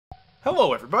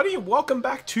Hello everybody, and welcome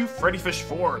back to Freddi Fish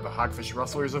 4, the Hogfish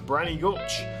Rustlers of Briny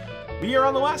Gulch. We are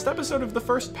on the last episode of the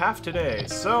first path today,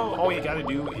 so all you gotta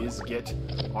do is get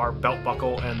our belt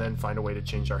buckle and then find a way to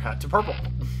change our hat to purple.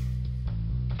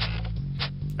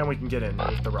 And we can get in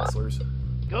with the rustlers.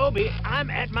 Goby, I'm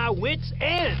at my wit's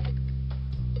end.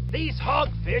 These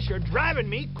hogfish are driving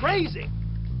me crazy.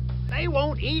 They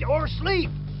won't eat or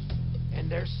sleep, and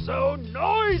they're so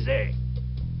noisy.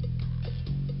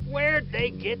 Where'd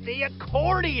they get the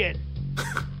accordion?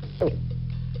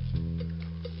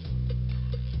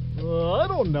 I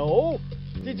don't know.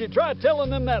 Did you try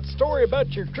telling them that story about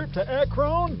your trip to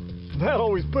Akron? That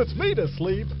always puts me to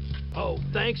sleep. Oh,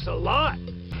 thanks a lot.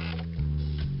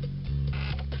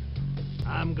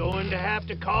 I'm going to have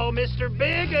to call Mr.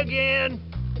 Big again.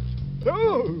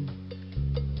 Oh!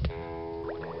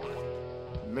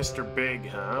 Mr. Big,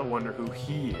 huh? I wonder who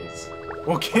he is.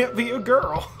 Well, can't be a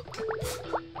girl.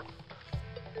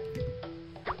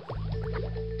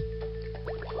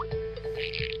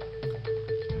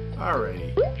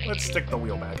 Alrighty, let's stick the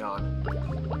wheel back on.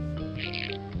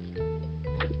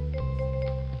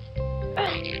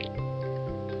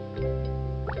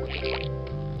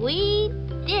 We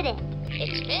did it.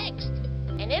 It's fixed.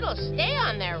 And it'll stay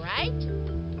on there, right?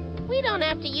 We don't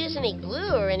have to use any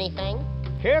glue or anything.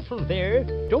 Careful there.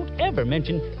 Don't ever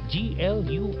mention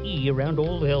G-L-U-E around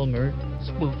old Elmer.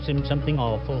 Spooks him something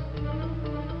awful.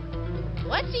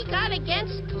 What's he got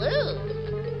against glue?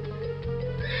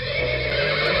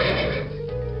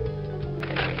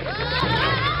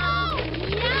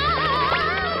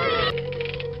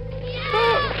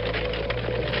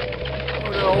 Oh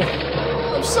no.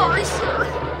 I'm sorry, sir.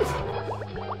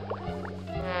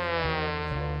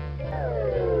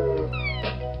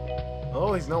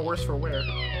 Oh, he's no worse for wear.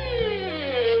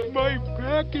 My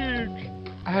package!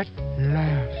 At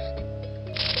last.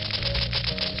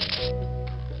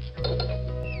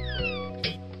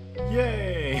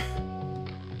 Yay!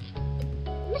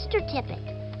 Mr.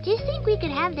 Tippett, do you think we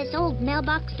could have this old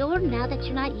mailbox door now that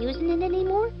you're not using it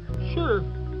anymore? Sure.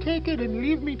 Take it and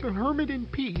leave me to hermit in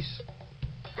peace.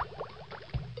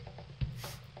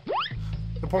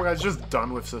 The poor guy's just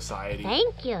done with society.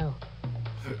 Thank you.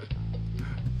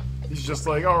 He's just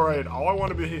like, alright,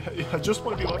 I just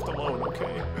want to be left alone,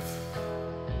 okay?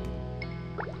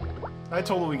 I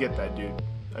totally get that, dude.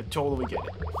 I totally get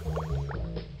it.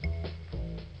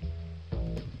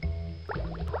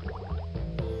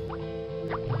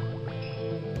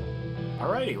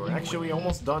 Alrighty, we're actually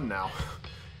almost done now.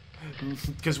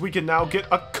 Because we can now get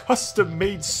a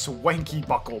custom-made swanky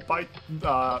buckle by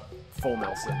Full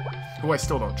Nelson, who I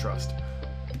still don't trust.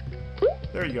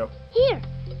 There you go. Here,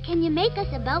 can you make us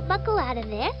a belt buckle out of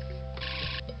this?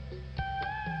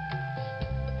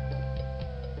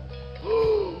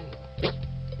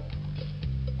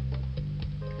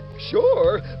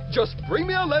 Sure. Just bring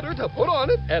me a letter to put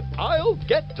on it, and I'll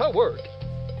get to work.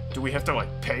 Do we have to,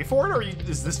 like, pay for it, or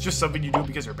is this just something you do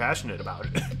because you're passionate about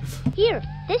it? Here,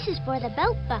 this is for the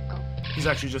belt buckle. He's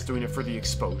actually just doing it for the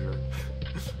exposure.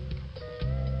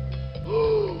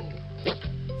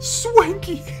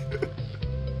 Swanky!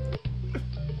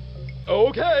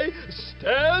 Okay,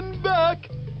 stand back.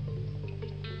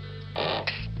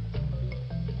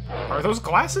 Are those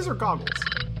glasses or goggles?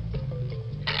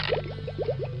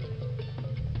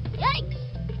 Yikes!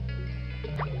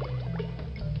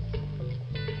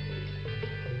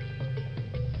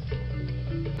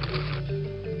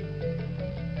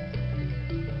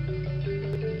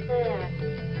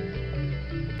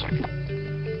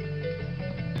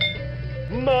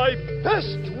 My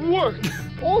best work.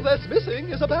 All that's missing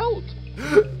is a belt.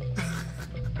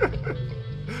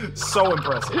 So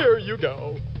impressive. Here you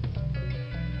go.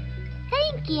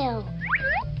 Thank you.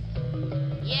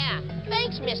 Yeah,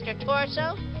 thanks, Mr.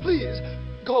 Torso. Please,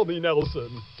 call me Nelson.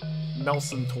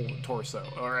 Nelson Torso,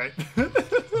 alright.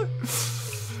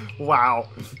 Wow.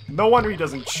 No wonder he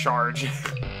doesn't charge.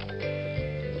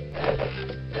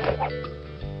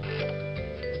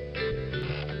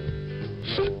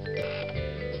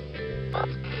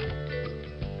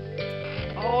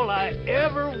 All I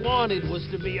ever wanted was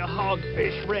to be a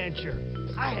hogfish rancher.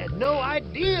 I had no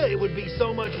idea it would be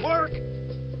so much work.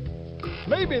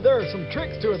 Maybe there are some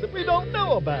tricks to it that we don't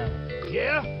know about.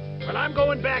 Yeah? But I'm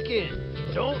going back in.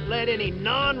 Don't let any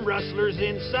non-rustlers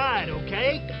inside,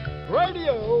 okay?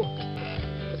 Radio!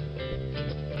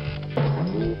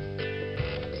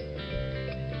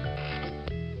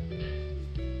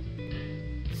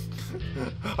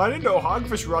 I didn't know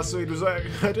hogfish rustling was like,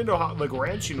 I didn't know like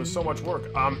ranching was so much work.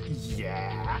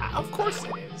 Yeah, of course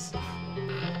it is.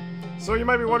 So you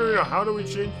might be wondering, how do we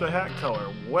change the hat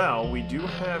color? Well, we do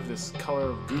have this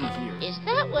color of goo here. Is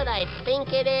that what I think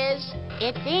it is?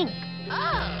 It's ink.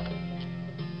 Oh.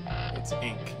 It's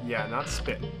ink. Yeah, not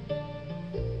spit.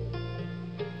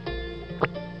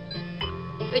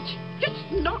 It's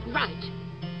just not right.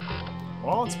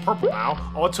 Well, it's purple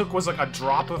now. All it took was like a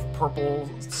drop of purple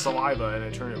saliva and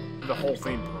it turned the whole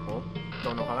thing purple.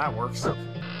 Don't know how that works.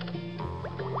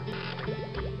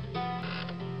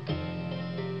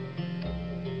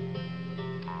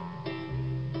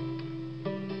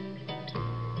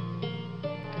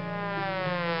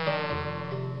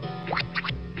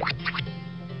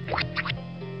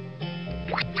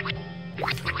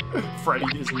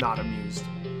 Freddi is not amused.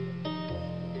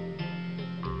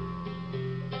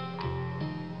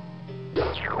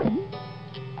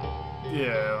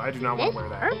 Yeah, I do not want This to wear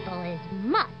that. purple is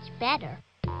much better.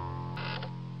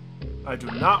 I do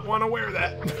not want to wear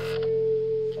that.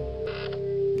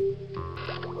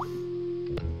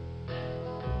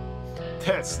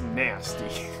 That's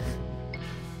nasty.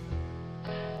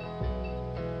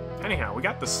 Anyhow, we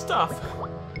got the stuff.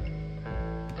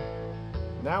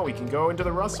 Now we can go into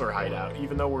the rustler hideout,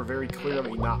 even though we're very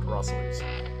clearly not rustlers.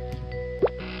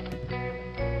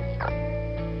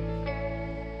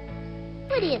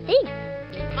 What do you think?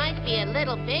 It might be a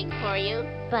little big for you.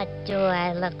 But do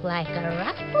I look like a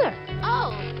rustler?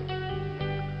 Oh.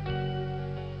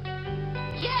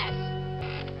 Yes.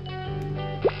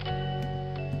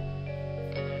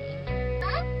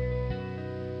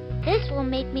 This will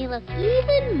make me look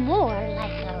even more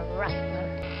like a rustler.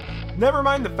 Never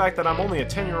mind the fact that I'm only a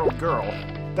 10-year-old girl.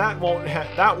 That won't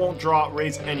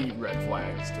raise any red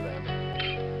flags to them.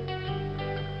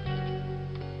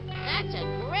 That's a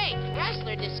great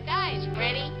rustler disguise,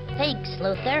 Freddi. Thanks,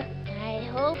 Luther. I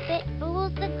hope it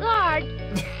fools the guard.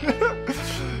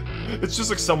 It's just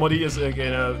like somebody is like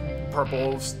in a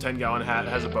purple 10-gallon hat,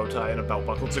 has a bow tie and a belt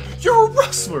buckle. It's like, you're a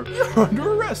rustler! You're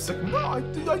under arrest! Like,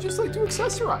 no, I just like to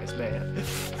accessorize, man.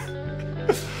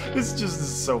 This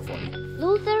is so funny.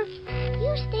 Luther,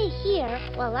 you stay here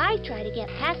while I try to get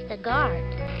past the guard.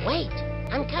 Wait,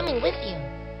 I'm coming with you.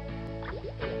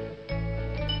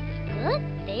 Good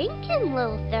thinking,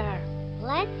 Luther.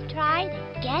 Let's try to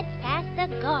get past the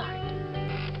guard.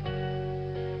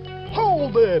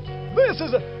 Hold it! This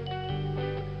is a...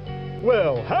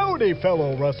 Well, howdy,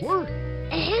 fellow rustler.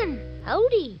 Ahem,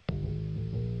 howdy.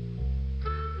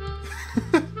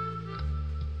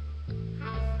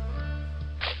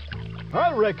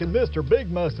 I reckon Mr.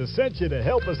 Big must have sent you to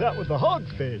help us out with the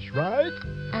hogfish, right?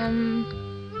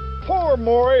 Poor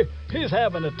Maury, he's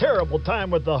having a terrible time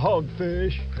with the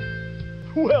hogfish.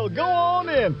 Well, go on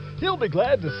in. He'll be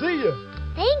glad to see you.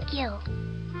 Thank you.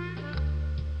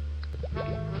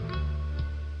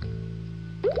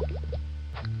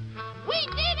 We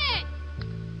did it!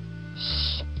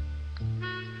 Shh.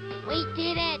 We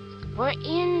did it. We're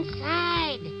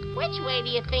inside. Which way do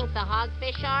you think the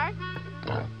hogfish are?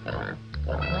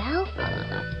 Well,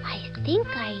 I think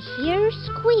I hear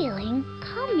squealing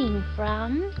coming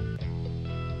from...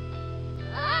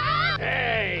 Ah!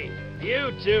 Hey,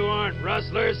 you two aren't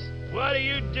rustlers. What are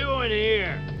you doing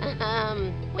here?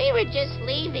 We were just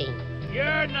leaving.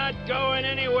 You're not going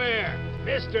anywhere.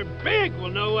 Mr. Big will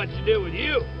know what to do with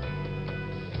you.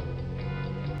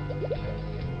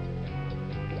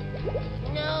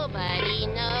 Nobody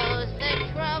knows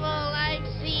the trouble I've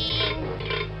seen.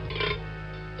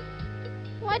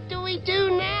 What do we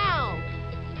do now?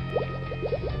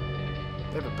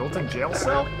 They have a built-in jail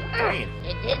cell? Fine.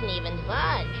 It didn't even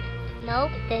budge.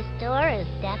 Nope, this door is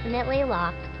definitely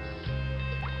locked.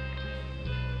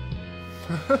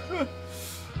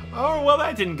 Oh, well,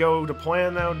 that didn't go to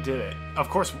plan now, did it? Of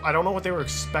course, I don't know what they were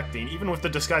expecting. Even with the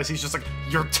disguise, he's just like,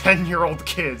 you're 10-year-old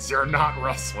kids, you're not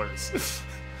rustlers.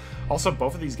 Also,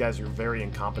 both of these guys are very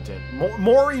incompetent.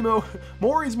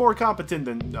 Maury's more competent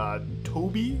than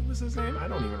Toby was his name? I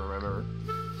don't even remember.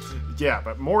 Yeah,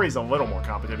 but Maury's a little more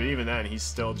competent, but even then, he's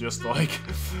still just like,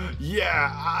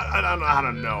 yeah, I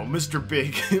don't know. Mr.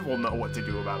 Big will know what to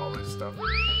do about all this stuff.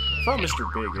 If I'm Mr.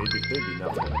 Big, they'd be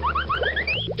nothing.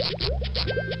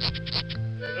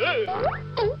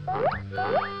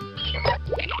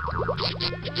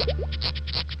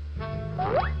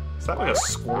 Is that like a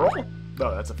squirrel?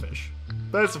 No, that's a fish.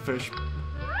 That's a fish.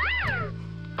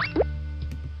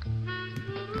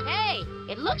 Hey,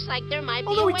 it looks like there might be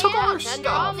Oh, no, a he way took all our out under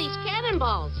all stuff. these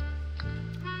cannonballs.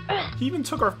 He even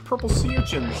took our purple sea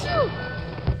urchins. Phew,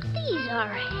 these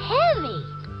are heavy.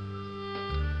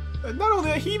 And not only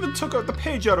that, he even took the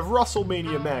page out of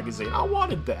WrestleMania magazine. I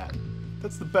wanted that.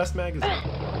 That's the best magazine.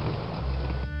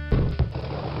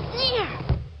 There.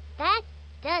 That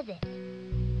does it.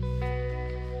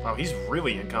 Wow, he's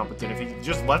really incompetent if he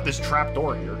just left this trap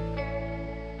door here.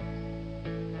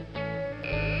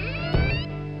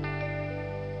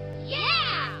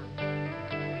 Yeah!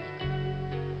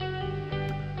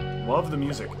 Love the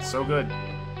music. It's so good.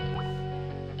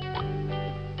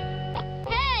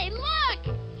 Hey, look!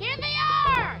 Here they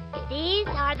are! These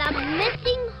are the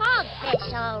missing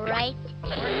hogfish, all right.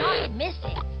 We're not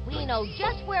missing. We know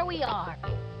just where we are.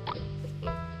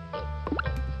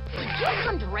 Did you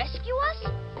come to rescue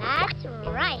us? That's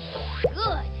right.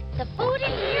 Good. The food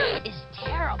in here is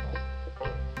terrible.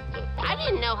 I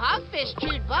didn't know hogfish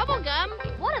chewed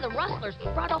bubblegum. One of the rustlers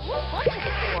brought a whole bunch of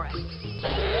it for us. We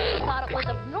thought it was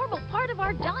a normal part of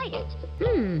our diet.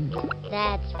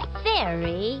 That's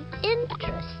very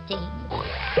interesting.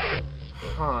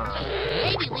 Huh.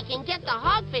 Maybe we can get the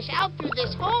hogfish out through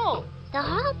this hole. The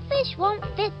hogfish won't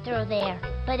fit through there,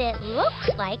 but it looks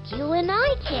like you and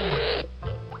I can.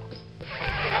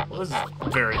 Well, this is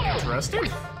very interesting.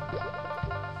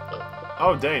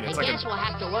 Oh, dang, it's I like guess we'll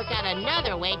have to work out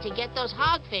another way to get those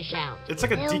hogfish out. It's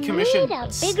like a They'll decommissioned need a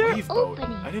bigger slave boat.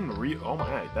 opening. I didn't read. Oh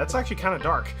my, that's actually kind of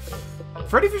dark.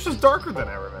 Freddi Fish is darker than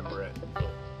I remember it.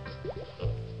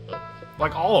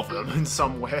 Like all of them in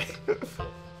some way.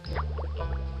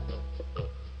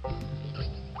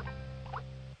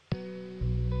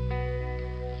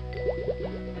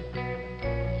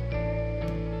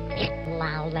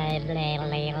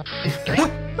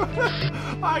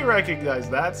 I recognize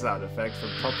that sound effect from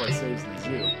Papa Saves the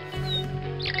Zoo.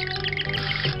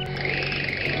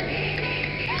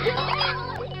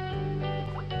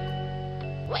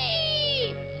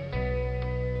 Whee!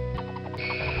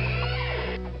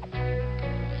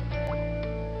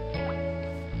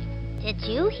 Did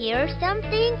you hear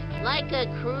something? Like a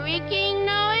creaking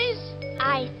noise?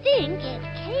 I think it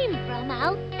came from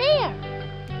out there.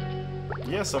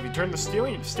 Yeah, so if you turn the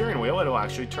steering wheel, it'll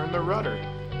actually turn the rudder.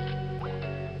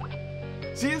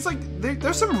 See, it's like,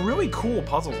 there's some really cool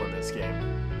puzzles in this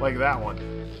game. Like that one.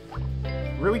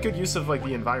 Really good use of, like,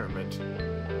 the environment.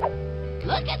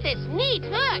 Look at this neat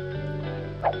hook.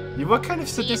 You look kind of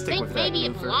Do you sadistic think with that, maybe it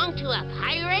Luther. belonged to a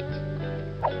pirate?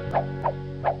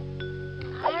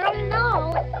 I don't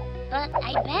know, but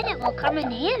I bet it will come in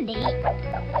handy.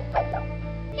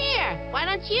 Here, why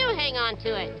don't you hang on to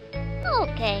it?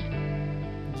 Okay.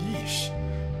 Yeesh.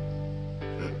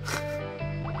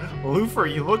 Lufer,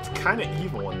 you looked kind of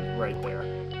evil right there.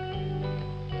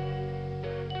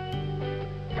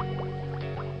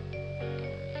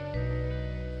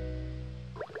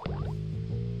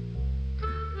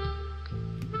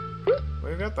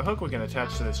 We've got the hook we can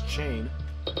attach to this chain.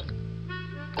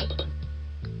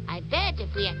 I bet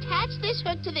if we attach this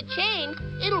hook to the chain,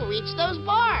 it'll reach those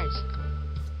bars.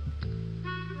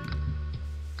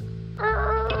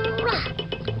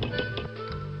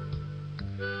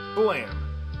 Blam.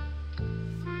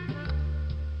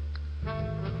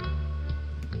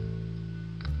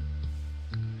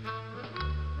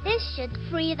 This should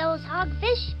free those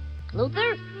hogfish.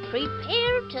 Luther,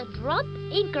 prepare to drop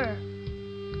anchor.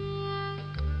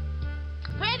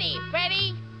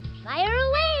 Freddi! Fire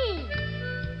away!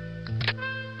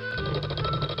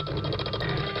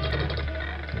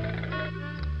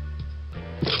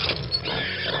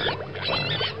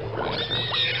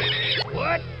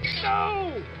 What?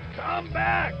 No! Come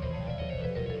back!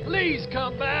 Please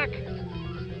come back!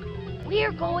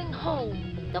 We're going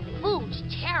home. The food's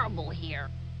terrible here.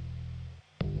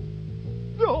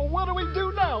 Oh, what do we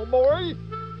do now, Maury?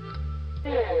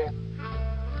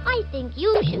 I think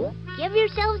you should give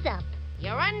yourselves up.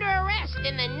 You're under arrest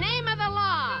in the name of the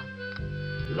law.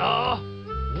 Law?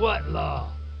 What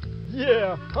law?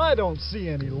 Yeah, I don't see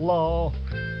any law.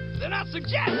 Then I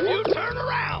suggest you turn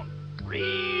around.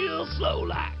 Real slow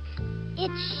like.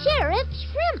 It's Sheriff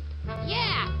Shrimp.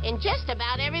 Yeah, and just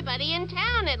about everybody in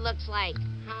town, it looks like.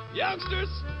 Youngsters,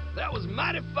 that was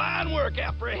mighty fine work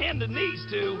apprehending these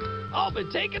two. I'll be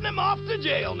taking them off to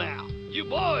jail now. You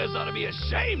boys ought to be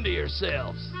ashamed of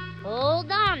yourselves.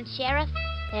 Hold on, Sheriff.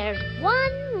 There's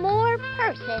one more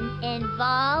person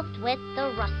involved with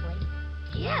the rustling.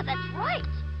 Yeah, that's right.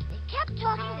 They kept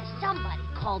talking to somebody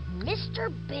called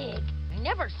Mr. Big. I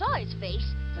never saw his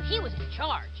face, but he was in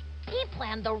charge. He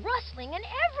planned the rustling and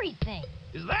everything.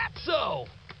 Is that so?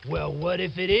 Well, what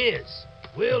if it is?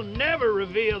 We'll never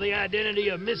reveal the identity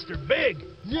of Mr. Big.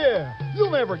 Yeah,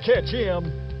 you'll never catch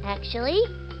him. Actually,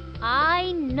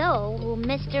 I know who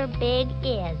Mr. Big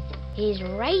is. He's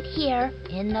right here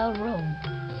in the room.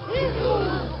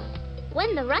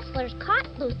 When the rustlers caught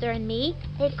Luther and me,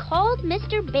 they called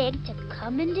Mr. Big to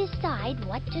come and decide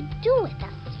what to do with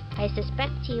us. I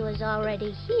suspect he was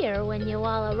already here when you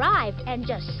all arrived and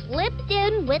just slipped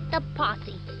in with the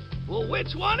posse. Well,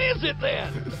 which one is it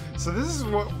then? So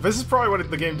this is probably what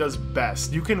the game does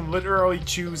best. You can literally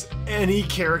choose any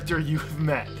character you've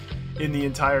met in the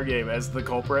entire game as the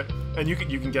culprit, and you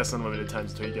can guess unlimited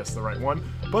times until you guess the right one.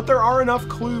 But there are enough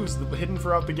clues hidden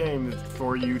throughout the game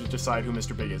for you to decide who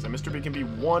Mr. Big is. And Mr. Big can be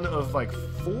one of like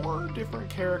 4 different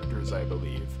characters, I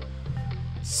believe.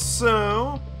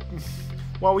 So,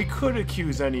 while we could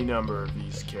accuse any number of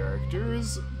these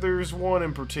characters, there's one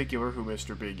in particular who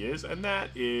Mr. Big is, and that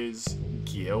is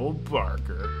Gil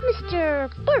Barker. Mr.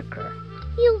 Barker,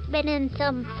 you've been in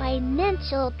some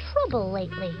financial trouble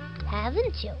lately,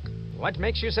 haven't you? What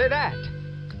makes you say that?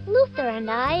 Luther and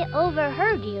I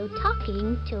overheard you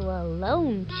talking to a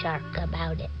loan shark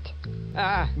about it.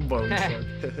 Loan shark.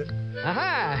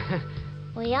 Aha!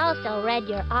 We also read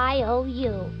your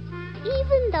IOU,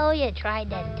 even though you tried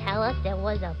to tell us it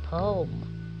was a poem.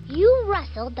 You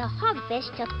rustled the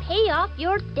hogfish to pay off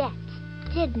your debts,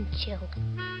 didn't you?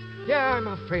 Yeah, I'm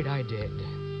afraid I did.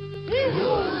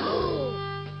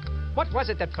 What was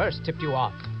it that first tipped you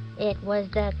off? It was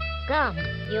the gum.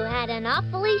 You had an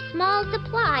awfully small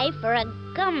supply for a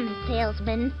gum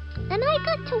salesman, and I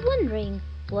got to wondering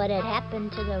what had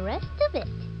happened to the rest of it.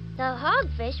 The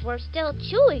hogfish were still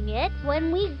chewing it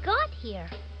when we got here.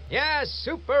 Yeah,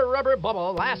 Super Rubber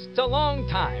Bubble lasts a long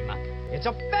time. It's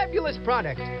a fabulous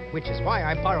product, which is why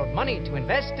I borrowed money to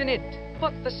invest in it.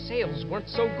 But the sales weren't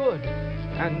so good,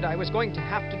 and I was going to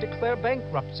have to declare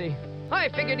bankruptcy. I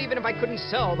figured even if I couldn't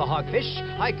sell the hogfish,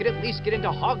 I could at least get into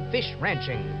hogfish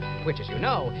ranching, which, as you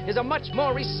know, is a much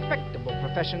more respectable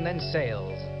profession than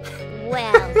sales.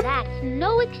 Well, that's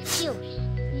no excuse.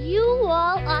 You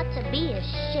all ought to be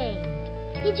ashamed.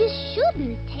 You just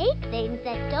shouldn't take things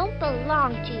that don't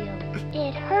belong to you.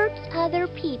 It hurts other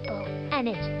people, and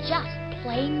it's just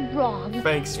plain wrong.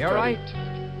 Thanks, You're Freddi. right.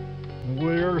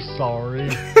 We're sorry.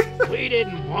 We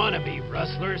didn't want to be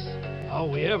rustlers. All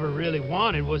we ever really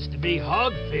wanted was to be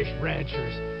hogfish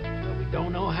ranchers, but we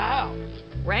don't know how.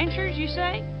 Ranchers, you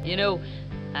say? You know,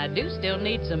 I do still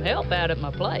need some help out at my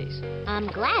place. I'm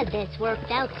glad this worked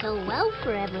out so well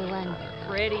for everyone.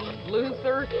 Freddi,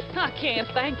 Luther, I can't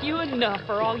thank you enough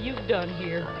for all you've done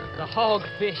here. The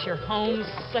hogfish are home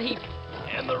safe.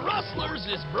 And the rustlers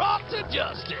is brought to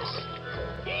justice.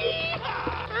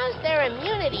 Yee-haw! How's their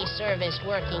immunity service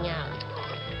working out?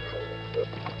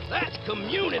 That's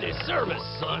community service,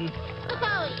 son.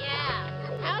 Oh, yeah.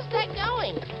 How's that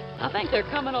going? I think they're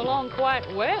coming along quite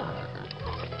well.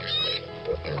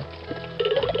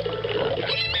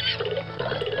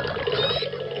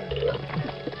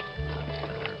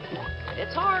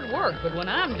 It's hard work, but when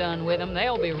I'm done with them,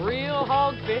 they'll be real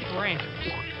hogfish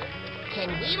ranchers. Can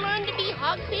we learn to be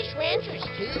hogfish ranchers,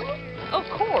 too? Of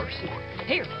course.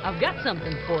 Here, I've got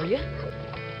something for you.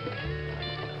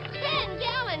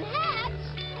 10-gallon hats?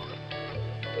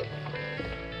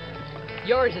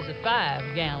 Yours is a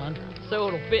 5-gallon, so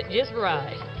it'll fit just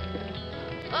right.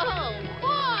 Oh,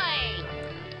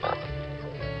 boy!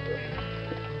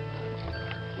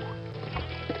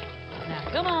 Now,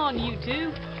 come on, you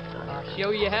two. I'll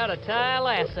show you how to tie a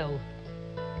lasso.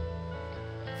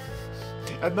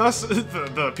 And thus,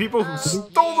 the people who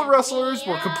stole the rustlers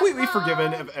were completely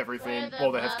forgiven of everything.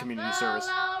 Well, they have community service.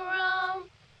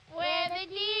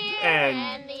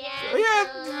 And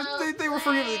yeah, they were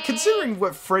forgiven. Considering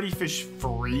what Freddi Fish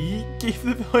Free gave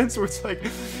the villains, where it's like,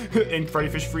 in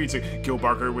Freddi Fish Free, it's like, Gil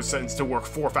Barker was sentenced to work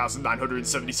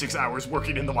 4,976 hours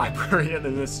working in the library, and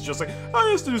then this is just like, oh,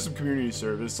 he has to do some community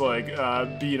service, like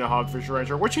being a hogfish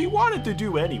rancher, which he wanted to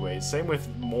do anyways. Same with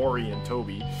Maury and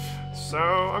Toby. So,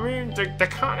 I mean, they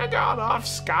kind of got off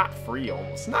scot-free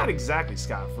almost. Not exactly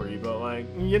scot-free, but like,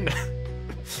 you know.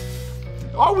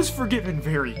 I was forgiven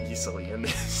very easily in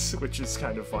this, which is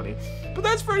kind of funny. But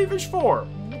that's Freddi Fish 4.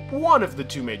 One of the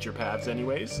 2 major paths,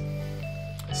 anyways.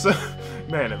 So,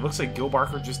 man, it looks like Gil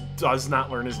Barker just does not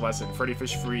learn his lesson. Freddi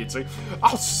Fish Free, it's like,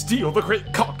 I'll steal the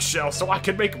great conch shell so I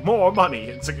can make more money.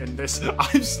 It's like, in this,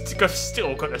 I'm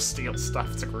still gonna steal stuff.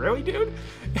 It's like, really, dude?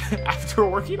 After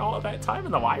working all of that time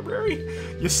in the library,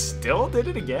 you still did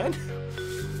it again?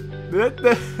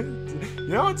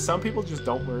 You know what? Some people just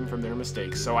don't learn from their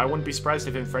mistakes, so I wouldn't be surprised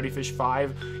if in Freddi Fish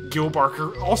 5, Gil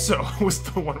Barker also was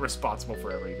the one responsible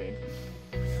for everything.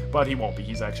 But he won't be.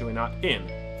 He's actually not in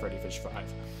Freddi Fish 5.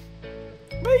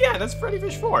 But yeah, that's Freddi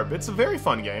Fish 4. It's a very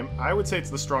fun game. I would say it's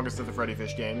the strongest of the Freddi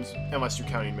Fish games, unless you're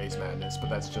counting Maze Madness, but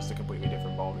that's just a completely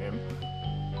different ballgame.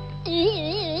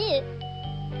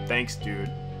 Thanks, dude.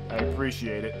 I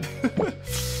appreciate it.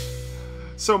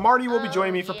 So Marty will be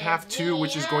joining me for Path 2,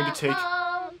 which is going to take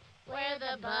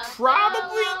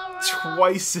probably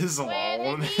twice as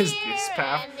long as this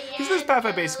path. Because this path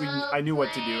I knew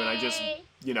what to do, and I just,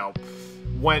 you know,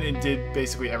 went and did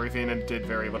basically everything and did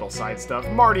very little side stuff.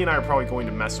 Marty and I are probably going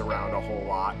to mess around a whole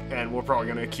lot, and we're probably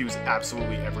going to accuse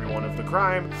absolutely everyone of the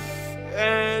crime.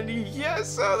 And yeah,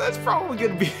 so that's probably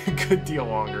going to be a good deal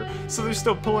longer. So there's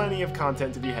still plenty of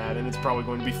content to be had, and it's probably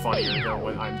going to be funnier than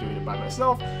when I'm doing it by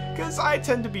myself, because I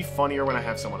tend to be funnier when I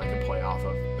have someone I can play off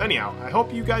of. Anyhow, I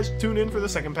hope you guys tune in for the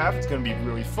second path. It's going to be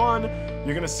really fun.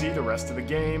 You're going to see the rest of the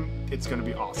game. It's going to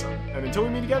be awesome. And until we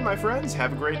meet again, my friends,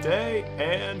 have a great day,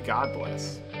 and God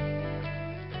bless.